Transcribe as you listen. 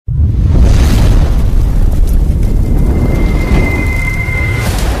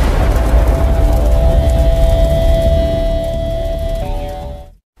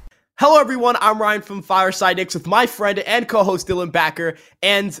everyone, I'm Ryan from Fireside Knicks with my friend and co-host Dylan Backer,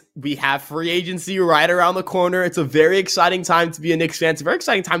 and we have free agency right around the corner. It's a very exciting time to be a Knicks fan. It's a very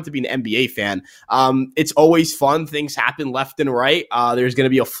exciting time to be an NBA fan. It's always fun. Things happen left and right. There's going to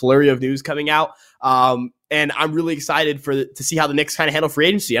be a flurry of news coming out. And I'm really excited to see how the Knicks kind of handle free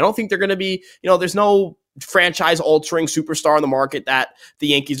agency. I don't think they're going to be, there's no franchise-altering superstar in the market that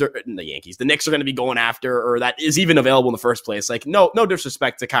the Knicks are going to be going after, or that is even available in the first place. Like, no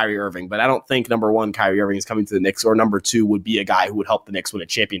disrespect to Kyrie Irving, but I don't think number one, Kyrie Irving is coming to the Knicks, or number two would be a guy who would help the Knicks win a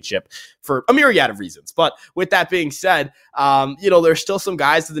championship for a myriad of reasons. But with that being said, there's still some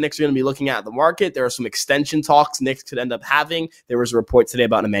guys that the Knicks are going to be looking at the market. There are some extension talks Knicks could end up having. There was a report today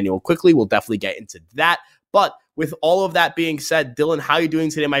about Emmanuel Quickley. We'll definitely get into that. But with all of that being said, Dylan, how are you doing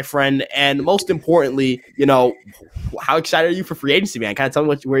today, my friend? And most importantly, how excited are you for free agency, man? Kind of tell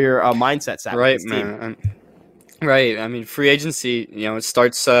me where your mindset's at. Right, man. Right. I mean, free agency, it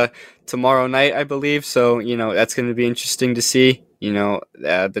starts tomorrow night, I believe. So, that's going to be interesting to see.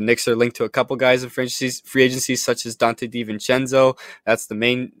 The Knicks are linked to a couple guys in free agency, such as Dante DiVincenzo. That's the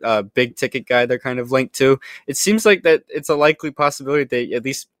main big ticket guy they're kind of linked to. It seems like that it's a likely possibility they at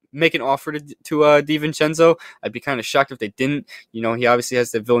least make an offer to DiVincenzo. I'd be kind of shocked if they didn't. He obviously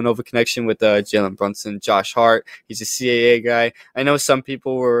has the Villanova connection with Jalen Brunson, Josh Hart. He's a CAA guy. I know some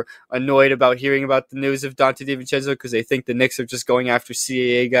people were annoyed about hearing about the news of Dante DiVincenzo because they think the Knicks are just going after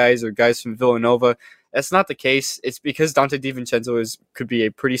CAA guys or guys from Villanova. That's not the case. It's because Dante DiVincenzo could be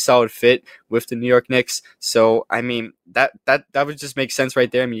a pretty solid fit with the New York Knicks. So, I mean, that would just make sense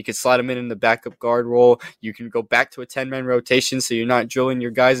right there. I mean, you could slot him in the backup guard role. You can go back to a 10-man rotation so you're not drilling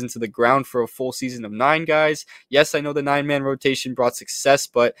your guys into the ground for a full season of 9 guys. Yes, I know the 9-man rotation brought success,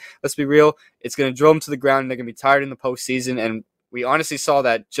 but let's be real. It's going to drill them to the ground, and they're going to be tired in the postseason, and we honestly saw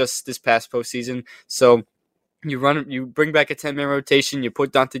that just this past postseason. So, you bring back a 10-man rotation, you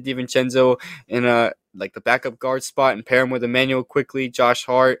put Dante DiVincenzo in the backup guard spot and pair him with Emmanuel Quickley, Josh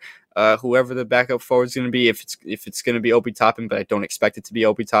Hart, whoever the backup forward is going to be, if it's going to be Obi Toppin, but I don't expect it to be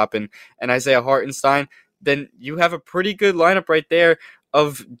Obi Toppin, and Isaiah Hartenstein, then you have a pretty good lineup right there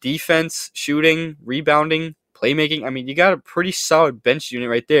of defense, shooting, rebounding, playmaking. I mean, you got a pretty solid bench unit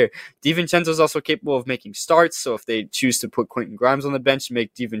right there. DiVincenzo is also capable of making starts, so if they choose to put Quentin Grimes on the bench and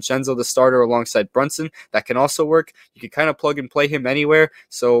make DiVincenzo the starter alongside Brunson, that can also work. You can kind of plug and play him anywhere,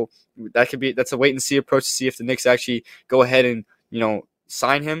 so that's a wait and see approach to see if the Knicks actually go ahead and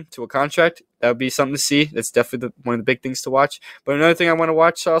sign him to a contract. That would be something to see. That's definitely one of the big things to watch. But another thing I want to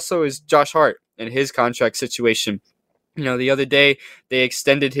watch also is Josh Hart and his contract situation. The other day they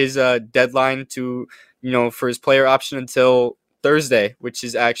extended his deadline to for his player option until Thursday, which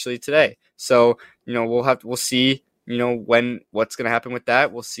is actually today. So, we'll see, what's going to happen with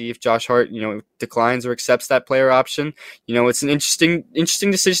that. We'll see if Josh Hart, declines or accepts that player option. It's an interesting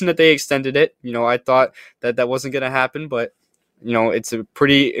decision that they extended it. I thought that wasn't going to happen, but it's a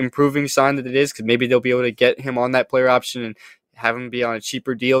pretty improving sign that it is, because maybe they'll be able to get him on that player option and have him be on a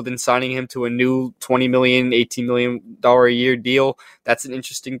cheaper deal than signing him to a new $20 million, $18 million a year deal. That's an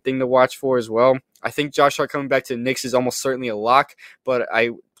interesting thing to watch for as well. I think Josh Hart coming back to the Knicks is almost certainly a lock, but I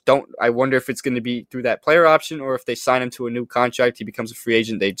wonder if it's going to be through that player option or if they sign him to a new contract. He becomes a free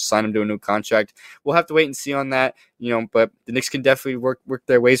agent. They just sign him to a new contract. We'll have to wait and see on that, but the Knicks can definitely work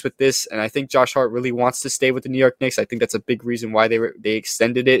their ways with this. And I think Josh Hart really wants to stay with the New York Knicks. I think that's a big reason why they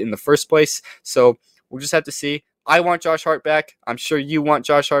extended it in the first place. So we'll just have to see. I want Josh Hart back. I'm sure you want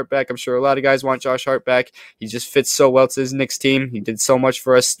Josh Hart back. I'm sure a lot of guys want Josh Hart back. He just fits so well to his Knicks team. He did so much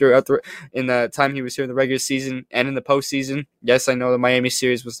for us in the time he was here in the regular season and in the postseason. Yes, I know the Miami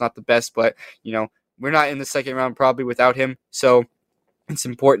series was not the best, but we're not in the second round probably without him. So it's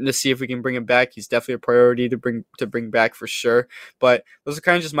important to see if we can bring him back. He's definitely a priority to bring back for sure. But those are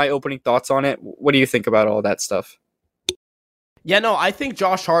kind of just my opening thoughts on it. What do you think about all that stuff? Yeah, no, I think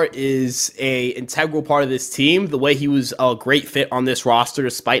Josh Hart is a integral part of this team. The way he was a great fit on this roster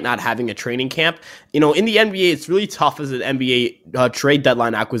despite not having a training camp. In the NBA, it's really tough as an NBA trade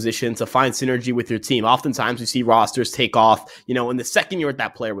deadline acquisition to find synergy with your team. Oftentimes, we see rosters take off, in the second year with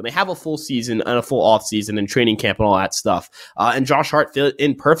that player when they have a full season and a full off season and training camp and all that stuff. And Josh Hart fit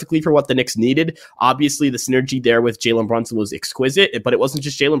in perfectly for what the Knicks needed. Obviously, the synergy there with Jalen Brunson was exquisite, but it wasn't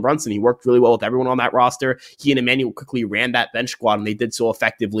just Jalen Brunson. He worked really well with everyone on that roster. He and Emmanuel quickly ran that bench squad, and they did so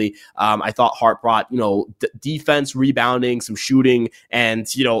effectively. I thought Hart brought, defense, rebounding, some shooting, and,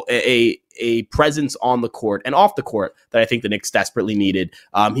 a presence on the court and off the court that I think the Knicks desperately needed.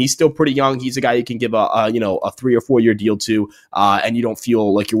 He's still pretty young. He's a guy you can give a 3 or 4 year deal to, and you don't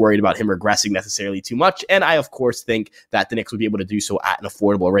feel like you're worried about him regressing necessarily too much. And I, of course, think that the Knicks would be able to do so at an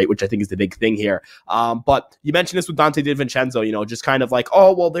affordable rate, which I think is the big thing here. But you mentioned this with Dante DiVincenzo, just kind of like,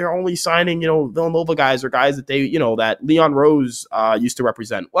 oh, well, they're only signing, Villanova guys or guys that they, that Leon Rose used to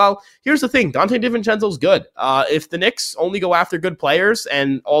represent. Well, here's the thing. Dante DiVincenzo's good. If the Knicks only go after good players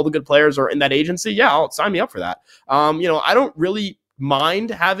and all the good players are in that agency, yeah, I'll sign me up for that. I don't really mind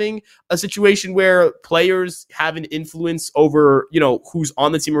having a situation where players have an influence over, who's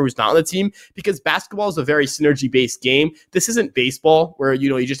on the team or who's not on the team, because basketball is a very synergy-based game. This isn't baseball where,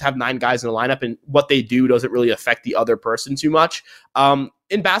 you just have 9 guys in a lineup and what they do doesn't really affect the other person too much.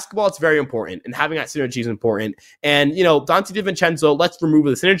 In basketball, it's very important, and having that synergy is important. And, Dante DiVincenzo, let's remove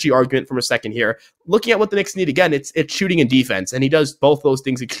the synergy argument from a second here. Looking at what the Knicks need, again, it's shooting and defense, and he does both those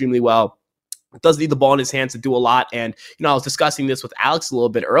things extremely well. Does need the ball in his hands to do a lot. And, I was discussing this with Alex a little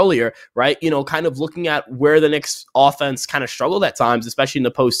bit earlier, right? Kind of looking at where the Knicks offense kind of struggled at times, especially in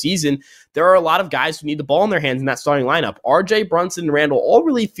the postseason. There are a lot of guys who need the ball in their hands in that starting lineup. RJ, Brunson, and Randall all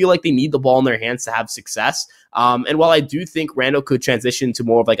really feel like they need the ball in their hands to have success. And while I do think Randall could transition to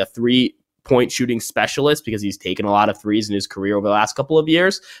more of like a 3-point shooting specialist because he's taken a lot of threes in his career over the last couple of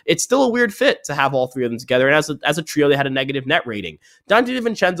years, it's still a weird fit to have all 3 of them together. And as a trio, they had a negative net rating. Dante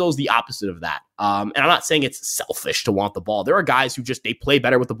DiVincenzo is the opposite of that. And I'm not saying it's selfish to want the ball. There are guys who they play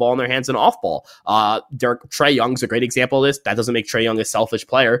better with the ball in their hands than off ball. Trae Young's a great example of this. That doesn't make Trae Young a selfish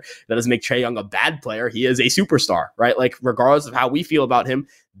player. That doesn't make Trae Young a bad player. He is a superstar, right? Like, regardless of how we feel about him,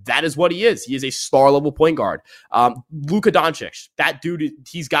 that is what he is. He is a star level point guard. Luka Doncic, that dude,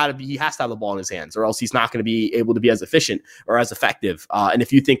 he has to have the ball in his hands, or else he's not going to be able to be as efficient or as effective. And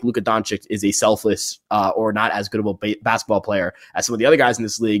if you think Luka Doncic is a selfless or not as good of a basketball player as some of the other guys in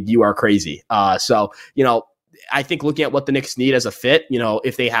this league, you are crazy. So, I think looking at what the Knicks need as a fit,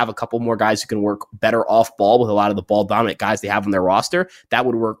 if they have a couple more guys who can work better off ball with a lot of the ball dominant guys they have on their roster, that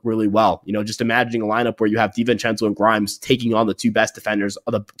would work really well. Just imagining a lineup where you have DiVincenzo and Grimes taking on the 2 best defenders,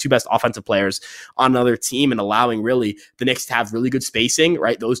 or the 2 best offensive players on another team, and allowing really the Knicks to have really good spacing,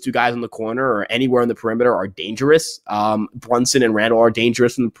 right? Those 2 guys on the corner or anywhere on the perimeter are dangerous. Brunson and Randall are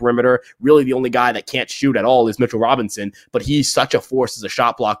dangerous in the perimeter. Really, the only guy that can't shoot at all is Mitchell Robinson, but he's such a force as a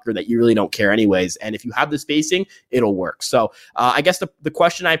shot blocker that you really don't care anyways. And if you have the spacing, it'll work. So I guess the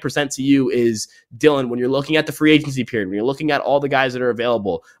question I present to you is, Dylan, when you're looking at the free agency period, when you're looking at all the guys that are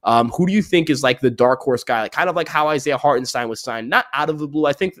available, who do you think is like the dark horse guy, kind of like how Isaiah Hartenstein was signed, not out of the blue?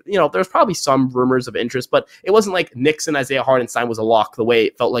 I think, there's probably some rumors of interest, but it wasn't like Knicks and Isaiah Hartenstein was a lock the way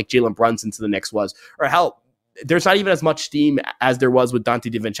it felt like Jalen Brunson to the Knicks was, or hell, there's not even as much steam as there was with Dante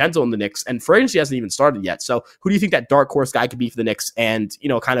DiVincenzo in the Knicks, and free agency hasn't even started yet. So who do you think that dark horse guy could be for the Knicks? And,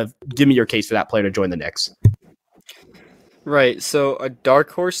 kind of give me your case for that player to join the Knicks. Right, so a dark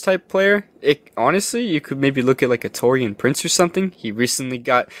horse type player, honestly, you could maybe look at like a Taurean Prince or something. He recently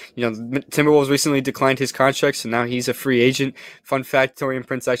got, Timberwolves recently declined his contract, so now he's a free agent. Fun fact, Taurean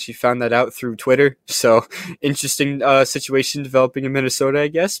Prince actually found that out through Twitter, so interesting situation developing in Minnesota, I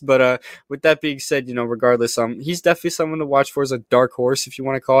guess. But with that being said, regardless, he's definitely someone to watch for as a dark horse, if you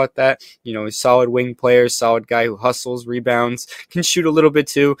want to call it that. A solid wing player, solid guy who hustles, rebounds, can shoot a little bit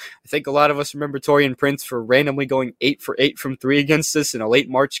too. I think a lot of us remember Taurean Prince for randomly going 8 for 8 from 3 against us in a late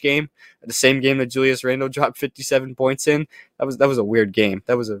March game, the same game that Julius Randle dropped 57 points in. That was a weird game.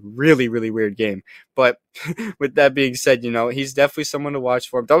 That was a really, really weird game. But with that being said, he's definitely someone to watch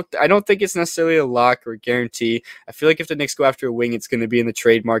for. I don't think it's necessarily a lock or a guarantee. I feel like if the Knicks go after a wing, it's going to be in the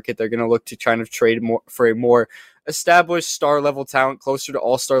trade market. They're going to look to kind of trade more for a more established star level talent, closer to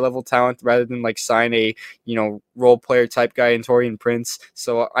all-star level talent, rather than like sign a role player type guy in Taurean Prince.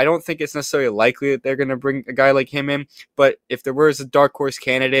 So I don't think it's necessarily likely that they're going to bring a guy like him in, but if there was a dark horse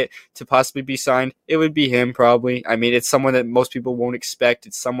candidate to possibly be signed, it would be him probably. I mean, it's someone that most people won't expect.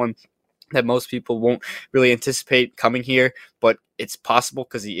 It's someone that most people won't really anticipate coming here, but it's possible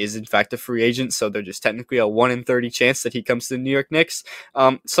because he is in fact a free agent, so there's just technically a 1 in 30 chance that he comes to the New York Knicks.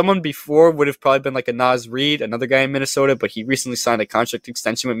 Someone before would have probably been like a Naz Reid, another guy in Minnesota, but he recently signed a contract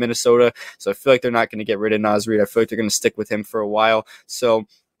extension with Minnesota, so I feel like they're not going to get rid of Naz Reid. I feel like they're going to stick with him for a while, so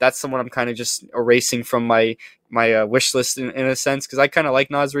that's someone I'm kind of just erasing from my wish list in a sense, because I kind of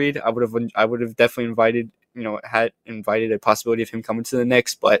like Naz Reid. I would have definitely had invited a possibility of him coming to the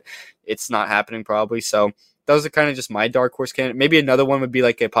Knicks, but it's not happening probably. So those are kind of just my dark horse candidate. Maybe another one would be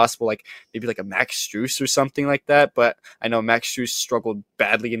like a possible maybe like a Max Strus or something like that. But I know Max Strus struggled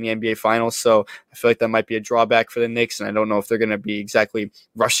badly in the NBA Finals, so I feel like that might be a drawback for the Knicks, and I don't know if they're going to be exactly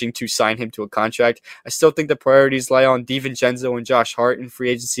rushing to sign him to a contract. I still think the priorities lie on DiVincenzo and Josh Hart in free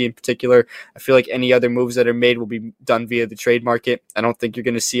agency in particular. I feel like any other moves that are made will be done via the trade market. I don't think you're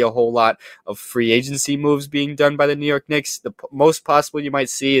going to see a whole lot of free agency moves being done by the New York Knicks. The most possible you might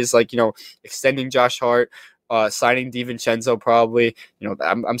see is extending Josh Hart, signing DiVincenzo probably.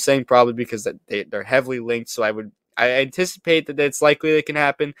 I'm saying probably because they're heavily linked, so I anticipate that it's likely it can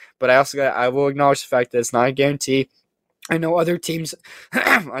happen, but I will acknowledge the fact that it's not a guarantee. I know other teams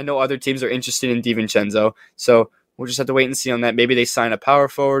are interested in DiVincenzo, so we'll just have to wait and see on that. Maybe they sign a power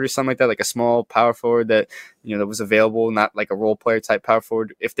forward or something like that, like a small power forward that that was available, not like a role player type power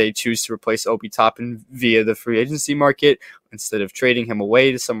forward, if they choose to replace Obi Toppin via the free agency market instead of trading him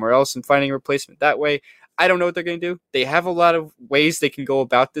away to somewhere else and finding a replacement that way. I don't know what they're going to do. They have a lot of ways they can go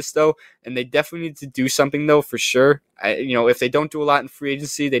about this, though, and they definitely need to do something, though, for sure. If they don't do a lot in free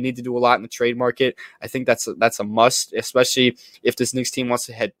agency, they need to do a lot in the trade market. I think that's a must, especially if this Knicks team wants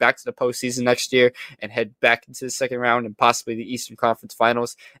to head back to the postseason next year and head back into the second round and possibly the Eastern Conference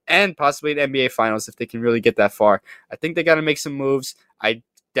Finals and possibly the NBA Finals if they can really get that far. I think they got to make some moves. I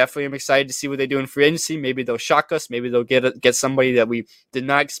definitely am excited to see what they do in free agency. Maybe they'll shock us. Maybe they'll get somebody that we did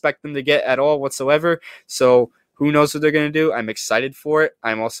not expect them to get at all whatsoever. So who knows what they're going to do? I'm excited for it.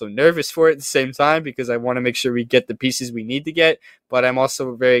 I'm also nervous for it at the same time because I want to make sure we get the pieces we need to get. But I'm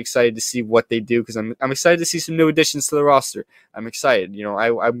also very excited to see what they do because I'm excited to see some new additions to the roster. I'm excited.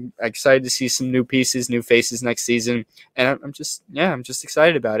 I'm excited to see some new pieces, new faces next season. And I'm just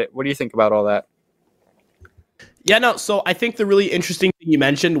excited about it. What do you think about all that? Yeah, no. So I think the really interesting thing you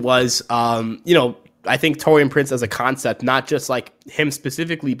mentioned was, I think Taurean Prince as a concept, not just like him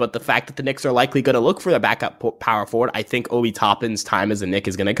specifically, but the fact that the Knicks are likely going to look for a backup power forward. I think Obi Toppin's time as a Knick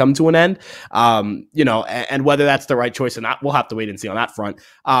is going to come to an end. And whether that's the right choice or not, we'll have to wait and see on that front.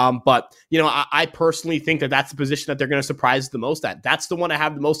 But I personally think that that's the position that they're going to surprise the most at. That's the one I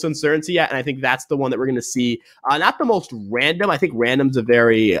have the most uncertainty at, and I think that's the one that we're going to see. Not the most random. I think random's a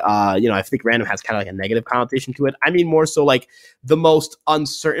very, I think random has kind of like a negative connotation to it. I mean more so like the most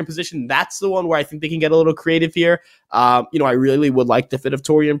uncertain position. That's the one where I think they can get a little creative here. I really would like the fit of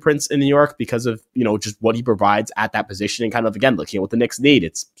Taurean Prince in New York because of, just what he provides at that position and kind of, again, looking at what the Knicks need.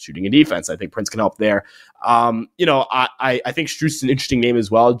 It's shooting and defense. I think Prince can help there. I think Strus is an interesting name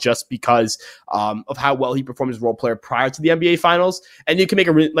as well, just because of how well he performed as a role player prior to the NBA Finals. And you can make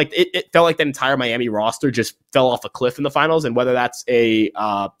it felt like that entire Miami roster just fell off a cliff in the finals, and whether that's a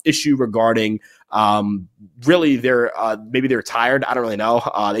issue regarding really maybe they're tired. I don't really know.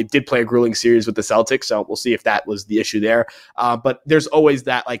 They did play a grueling series with the Celtics, so we'll see if that was the issue there. But there's always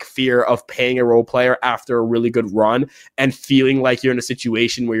that like fear of paying a role player after a really good run and feeling like you're in a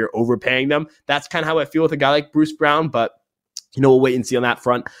situation where you're overpaying them. That's kind of how I feel with a guy like Bruce Brown, but we'll wait and see on that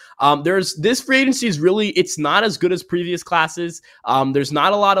front. There's this free agency is really, it's not as good as previous classes. There's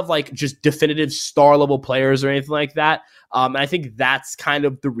not a lot of like just definitive star level players or anything like that. And I think that's kind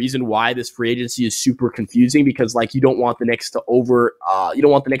of the reason why this free agency is super confusing, because like you don't want the Knicks to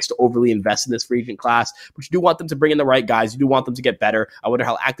overly invest in this free agent class, but you do want them to bring in the right guys. You do want them to get better. I wonder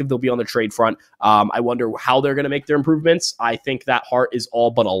how active they'll be on the trade front. I wonder how they're going to make their improvements. I think that Hart is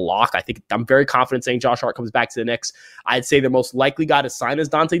all but a lock. I'm very confident saying Josh Hart comes back to the Knicks. I'd say the most likely guy to sign is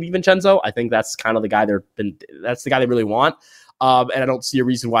Dante DiVincenzo. I think that's kind of the guy that's the guy they really want. And I don't see a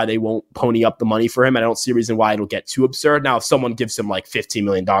reason why they won't pony up the money for him. And I don't see a reason why it'll get too absurd. Now, if someone gives him like $15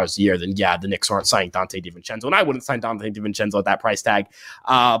 million a year, then yeah, the Knicks aren't signing Dante DiVincenzo. And I wouldn't sign Dante DiVincenzo at that price tag.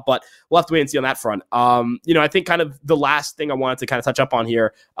 But we'll have to wait and see on that front. I think kind of the last thing I wanted to kind of touch up on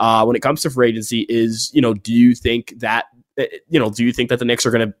here when it comes to free agency is, do you think that the Knicks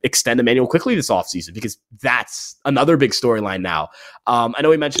are going to extend Emmanuel Quickley this offseason? Because that's another big storyline now. I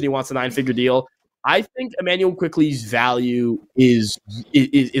know he mentioned he wants a 9-figure deal. I think Emmanuel Quickley's value is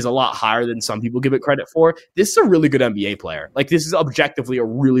a lot higher than some people give it credit for. This is a really good NBA player. Like, this is objectively a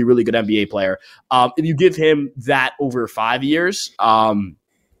really, really good NBA player. If you give him that over 5 years,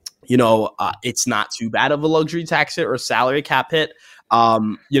 it's not too bad of a luxury tax hit or salary cap hit.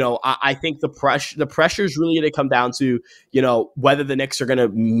 I think the pressure is really going to come down to, whether the Knicks are going to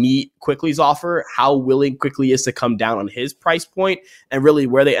meet Quickley's offer, how willing Quickley is to come down on his price point, and really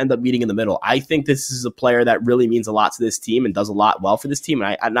where they end up meeting in the middle. I think this is a player that really means a lot to this team and does a lot well for this team.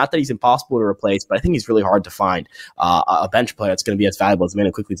 And not that he's impossible to replace, but I think he's really hard to find a bench player that's going to be as valuable as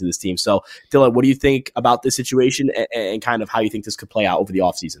Emmanuel Quickley to this team. So, Dylan, what do you think about this situation and kind of how you think this could play out over the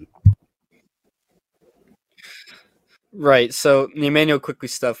offseason? Right. So the Emmanuel Quickly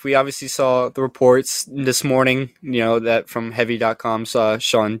stuff, we obviously saw the reports this morning, that from Heavy.com's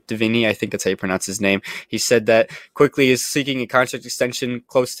Sean Devaney, I think that's how you pronounce his name. He said that Quickly is seeking a contract extension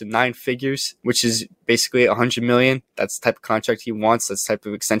close to 9 figures, which is basically $100 million. That's the type of contract he wants. That's the type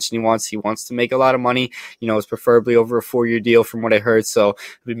of extension he wants. He wants to make a lot of money. It's preferably over a 4-year deal from what I heard. So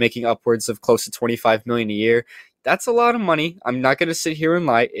he'll be making upwards of close to $25 million a year. That's a lot of money. I'm not going to sit here and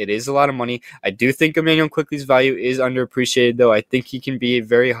lie. It is a lot of money. I do think Emmanuel Quickly's value is underappreciated, though. I think he can be a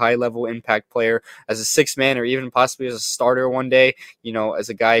very high-level impact player as a sixth man or even possibly as a starter one day, as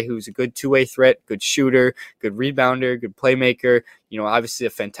a guy who's a good two-way threat, good shooter, good rebounder, good playmaker, obviously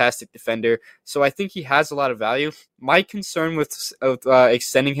a fantastic defender. So I think he has a lot of value. My concern with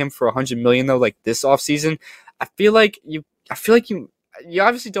extending him for $100 million, though, like this offseason, I feel like you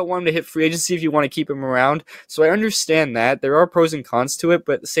obviously don't want him to hit free agency if you want to keep him around. So I understand that. There are pros and cons to it,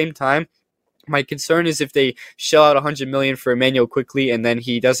 but at the same time, my concern is if they shell out $100 million for Emmanuel Quickly and then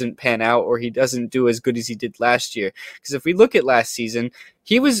he doesn't pan out or he doesn't do as good as he did last year. Because if we look at last season,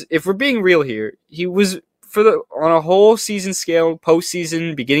 if we're being real here, he was on a whole season scale,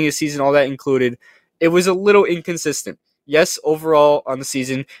 postseason, beginning of season, all that included, it was a little inconsistent. Yes, overall on the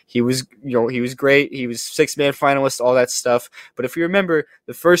season, he was great. He was six-man finalist, all that stuff. But if you remember,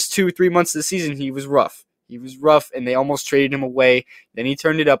 the first 2-3 months of the season, he was rough. And they almost traded him away. Then he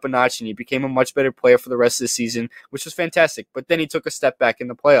turned it up a notch, and he became a much better player for the rest of the season, which was fantastic. But then he took a step back in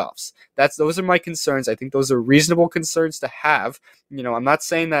the playoffs. Those are my concerns. I think those are reasonable concerns to have. I'm not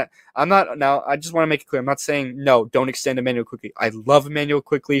saying that. Now, I just want to make it clear. I'm not saying, no, don't extend Emmanuel Quickly. I love Emmanuel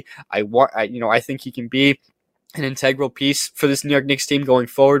Quickly. I think he can be an integral piece for this New York Knicks team going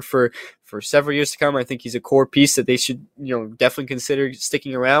forward for several years to come. I think he's a core piece that they should, definitely consider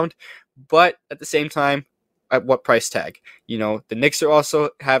sticking around. But at the same time, at what price tag? The Knicks are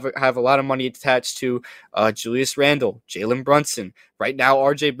also have a lot of money attached to Julius Randle, Jalen Brunson, right now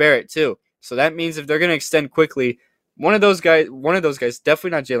RJ Barrett too. So that means if they're going to extend Quickly, one of those guys,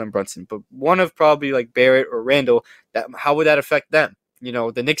 definitely not Jalen Brunson, but one of probably like Barrett or Randle, how would that affect them?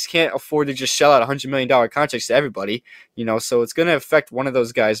 The Knicks can't afford to just shell out $100 million contracts to everybody, so it's going to affect one of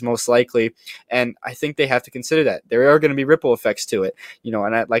those guys most likely. And I think they have to consider that. There are going to be ripple effects to it,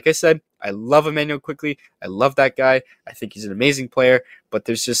 and like I said, I love Emmanuel Quickly. I love that guy. I think he's an amazing player, but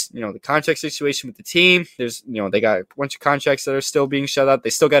there's just, the contract situation with the team. There's, they got a bunch of contracts that are still being shut out.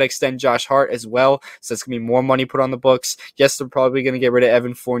 They still got to extend Josh Hart as well. So that's going to be more money put on the books. Yes, they're probably going to get rid of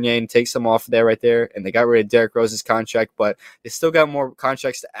Evan Fournier and take some off there right there. And they got rid of Derrick Rose's contract, but they still got more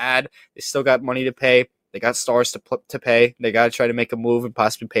contracts to add. They still got money to pay. They got stars to pay. They got to try to make a move and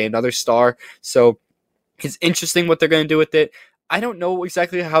possibly pay another star. So it's interesting what they're going to do with it. I don't know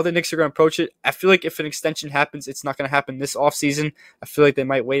exactly how the Knicks are going to approach it. I feel like if an extension happens, it's not going to happen this offseason. I feel like they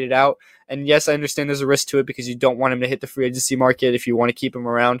might wait it out. And yes, I understand there's a risk to it because you don't want him to hit the free agency market if you want to keep him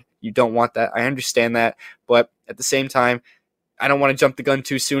around. You don't want that. I understand that. But at the same time, I don't want to jump the gun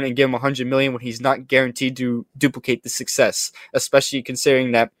too soon and give him $100 million when he's not guaranteed to duplicate the success, especially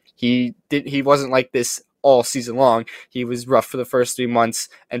considering that he wasn't like this all season long. He was rough for the first 3 months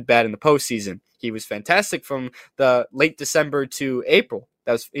and bad in the postseason. He was fantastic from the late December to April.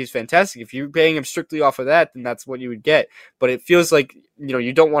 He's fantastic. If you're paying him strictly off of that, then that's what you would get. But it feels like,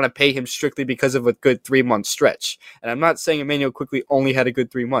 you don't want to pay him strictly because of a good 3-month stretch. And I'm not saying Emmanuel Quickly only had a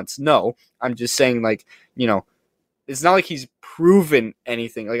good 3 months. No, I'm just saying it's not like he's proven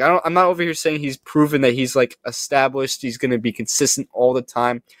anything. Like I'm not over here saying he's proven that he's like established. He's going to be consistent all the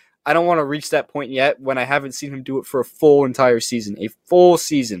time. I don't want to reach that point yet when I haven't seen him do it for a full entire season. A full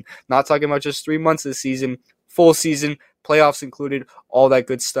season. Not talking about just 3 months of the season. Full season, playoffs included, all that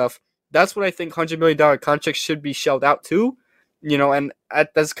good stuff. That's what I think $100 million contracts should be shelled out to. And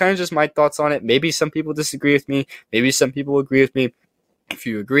that's kind of just my thoughts on it. Maybe some people disagree with me. Maybe some people agree with me. If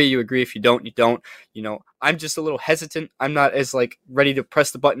you agree, you agree. If you don't, you don't. I'm just a little hesitant. I'm not as ready to press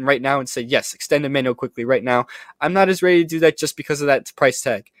the button right now and say, yes, extend Emmanuel Quickly right now. I'm not as ready to do that just because of that price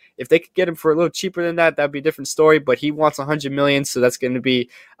tag. If they could get him for a little cheaper than that, that'd be a different story. But he wants $100 million, so that's going to be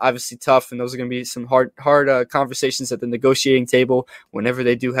obviously tough. And those are going to be some hard conversations at the negotiating table whenever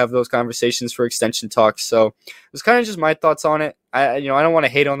they do have those conversations for extension talks. So it was kind of just my thoughts on it. I don't want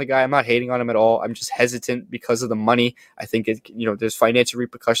to hate on the guy. I'm not hating on him at all. I'm just hesitant because of the money. I think there's financial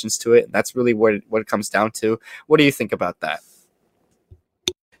repercussions to it, and that's really what it comes down to. What do you think about that?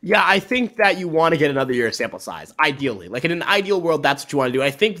 Yeah, I think that you want to get another year of sample size, ideally. Like in an ideal world, that's what you want to do.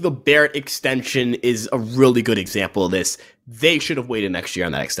 I think the Barrett extension is a really good example of this. They should have waited next year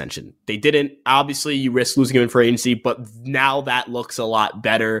on that extension. They didn't. Obviously, you risk losing him in free agency, but now that looks a lot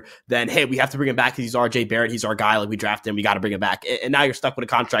better than, hey, we have to bring him back because he's RJ Barrett. He's our guy. Like we drafted him. We got to bring him back. And now you're stuck with a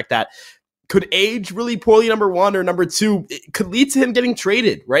contract that could age really poorly, number one, or number two, it could lead to him getting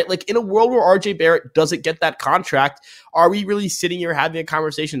traded, right? Like in a world where RJ Barrett doesn't get that contract, are we really sitting here having a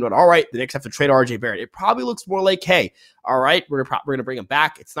conversation about, all right, the Knicks have to trade RJ Barrett? It probably looks more like, hey, all right, we're gonna bring him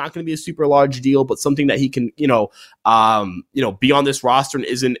back. It's not going to be a super large deal, but something that he can, be on this roster and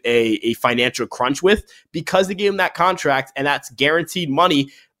isn't a financial crunch with, because they gave him that contract and that's guaranteed money.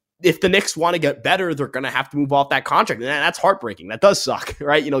 If the Knicks want to get better, they're going to have to move off that contract. And that's heartbreaking. That does suck,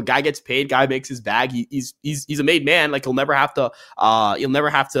 right? Guy gets paid, guy makes his bag. He's a made man. Like he'll never have to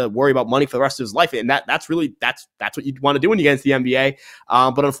worry about money for the rest of his life. And that's what you want to do when you get into the NBA.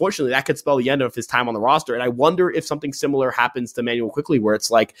 But unfortunately, that could spell the end of his time on the roster. And I wonder if something similar happens to Manuel Quickley, where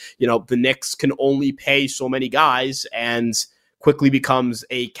it's like, the Knicks can only pay so many guys, and quickly becomes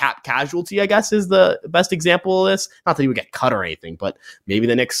a cap casualty, I guess, is the best example of this. Not that he would get cut or anything, but maybe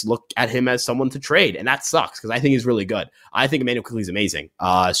the Knicks look at him as someone to trade, and that sucks because I think he's really good. I think Emmanuel Quickly is amazing.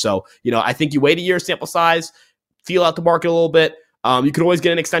 So I think you wait a year sample size, feel out the market a little bit. You can always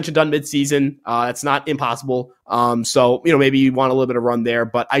get an extension done midseason. That's not impossible. So maybe you want a little bit of run there,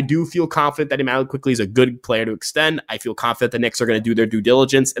 but I do feel confident that Emmanuel Quickly is a good player to extend. I feel confident the Knicks are going to do their due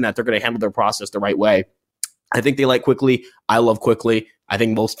diligence and that they're going to handle their process the right way. I think they like Quickly. I love Quickly. I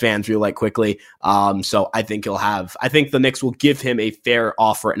think most fans really like Quickly. So I think the Knicks will give him a fair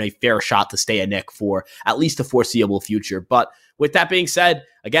offer and a fair shot to stay a Knick for at least a foreseeable future. But with that being said,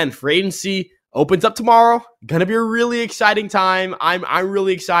 again, free agency opens up tomorrow. Gonna be a really exciting time. I'm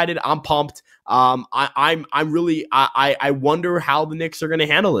really excited. I'm pumped. I wonder how the Knicks are going to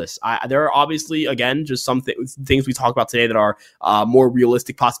handle this. There are obviously, again, just some things we talk about today that are more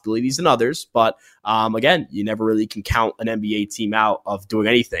realistic possibilities than others. But again, you never really can count an NBA team out of doing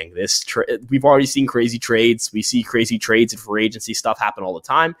anything. We've already seen crazy trades. We see crazy trades and free agency stuff happen all the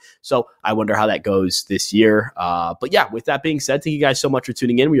time. So I wonder how that goes this year. But yeah, with that being said, thank you guys so much for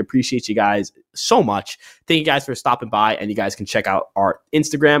tuning in. We appreciate you guys so much. Thank you guys for stopping by, and you guys can check out our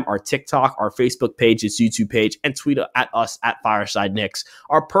Instagram, our TikTok, our Facebook page, its YouTube page, and tweet at us at Fireside Knicks.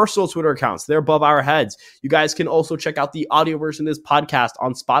 Our personal Twitter accounts, they're above our heads. You guys can also check out the audio version of this podcast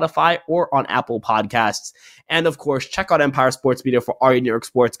on Spotify or on Apple Podcasts. And of course, check out Empire Sports Media for all your New York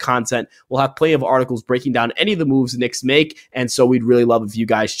sports content. We'll have plenty of articles breaking down any of the moves the Knicks make, and so we'd really love if you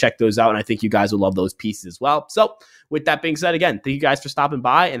guys check those out, and I think you guys will love those pieces as well. So with that being said, again, thank you guys for stopping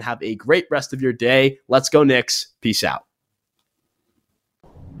by, and have a great rest of your day. Let's go Knicks. Peace out.